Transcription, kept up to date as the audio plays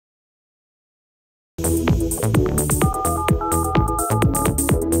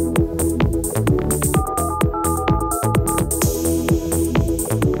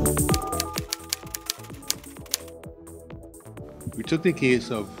took the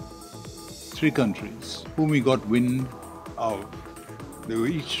case of three countries whom we got wind of. They were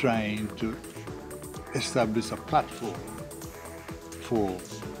each trying to establish a platform for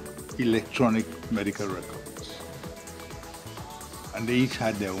electronic medical records. And they each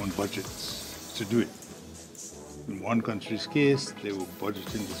had their own budgets to do it. In one country's case, they were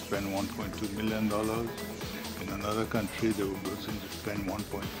budgeting to spend $1.2 million. In another country, they were budgeting to spend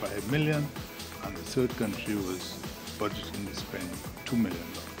 $1.5 million. And the third country was budgeting to spend $2 million.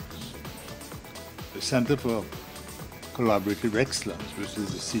 The Center for Collaborative Excellence, which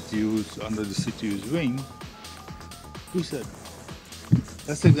is the CTU's, under the CTU's wing, we said,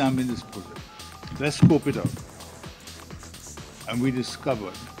 let's examine this project. Let's scope it out. And we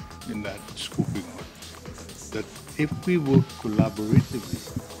discovered in that scoping out that if we work collaboratively,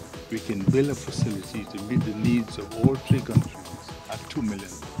 we can build a facility to meet the needs of all three countries at $2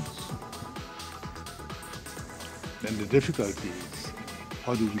 million. Then the difficulty is,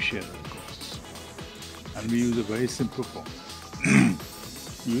 how do we share those costs? And we use a very simple formula.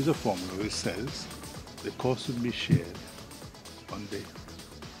 We use a formula which says the cost will be shared on the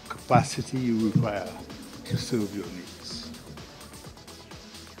capacity you require to serve your needs.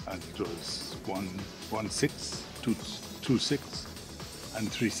 And it was 1.6, 2.6, and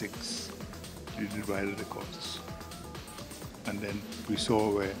 3.6. We divided the costs. And then we saw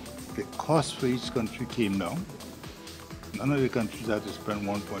where the cost for each country came down. None of the countries had to spend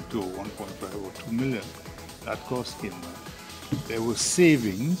 1.2 or 1.5 or 2 million. That cost came down. There were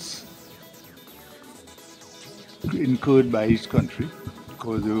savings incurred by each country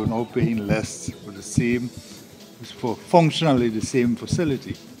because they were now paying less for the same, for functionally the same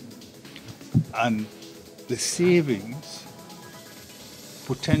facility. And the savings,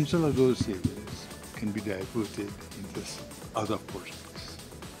 potential of those savings can be diverted into other projects.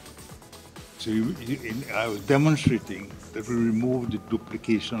 So I was demonstrating that we remove the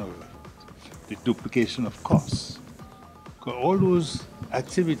duplication of costs. Because all those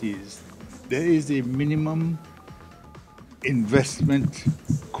activities, there is a minimum investment,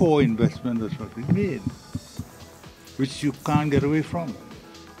 core investment that's what we made, which you can't get away from.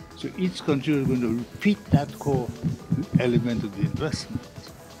 So each country is going to repeat that core element of the investment,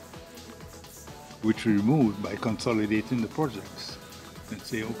 which we removed by consolidating the projects and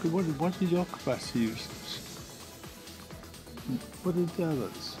say, okay, what is your capacity usage? What is the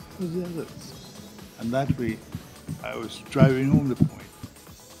others? What is the others? And that way, I was driving home the point.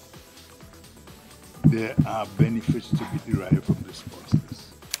 There are benefits to be derived from this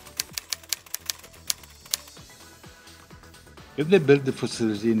process. If they built the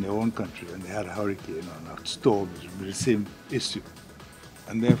facility in their own country and they had a hurricane or a storm, it would be the same issue.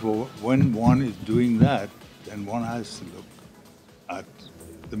 And therefore, when one is doing that, then one has to look at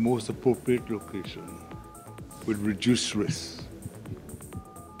the most appropriate location with reduced risk.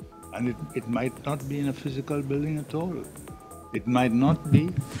 And it might not be in a physical building at all. It might not be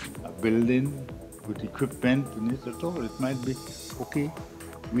a building with equipment in it at all. It might be, okay,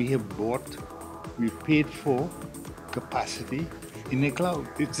 we paid for capacity in a cloud.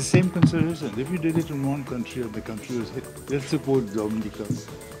 It's the same consideration. If you did it in one country and the country was hit, let's suppose Dominica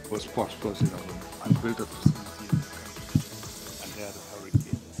was prosperous enough and built a facility in the country and they had a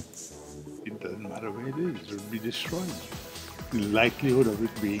hurricane. It doesn't matter where it is, it will be destroyed. The likelihood of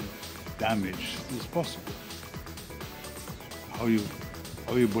it being damaged is possible. How you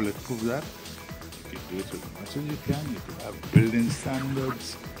bulletproof that? You can do it as much as you can. You could have building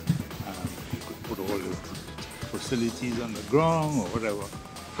standards. You could put all the facilities on the ground or whatever.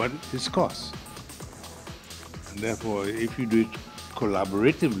 But it's cost. And therefore, if you do it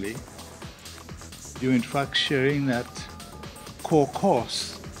collaboratively, you're in fact sharing that core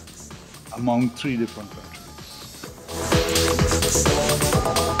cost among three different countries.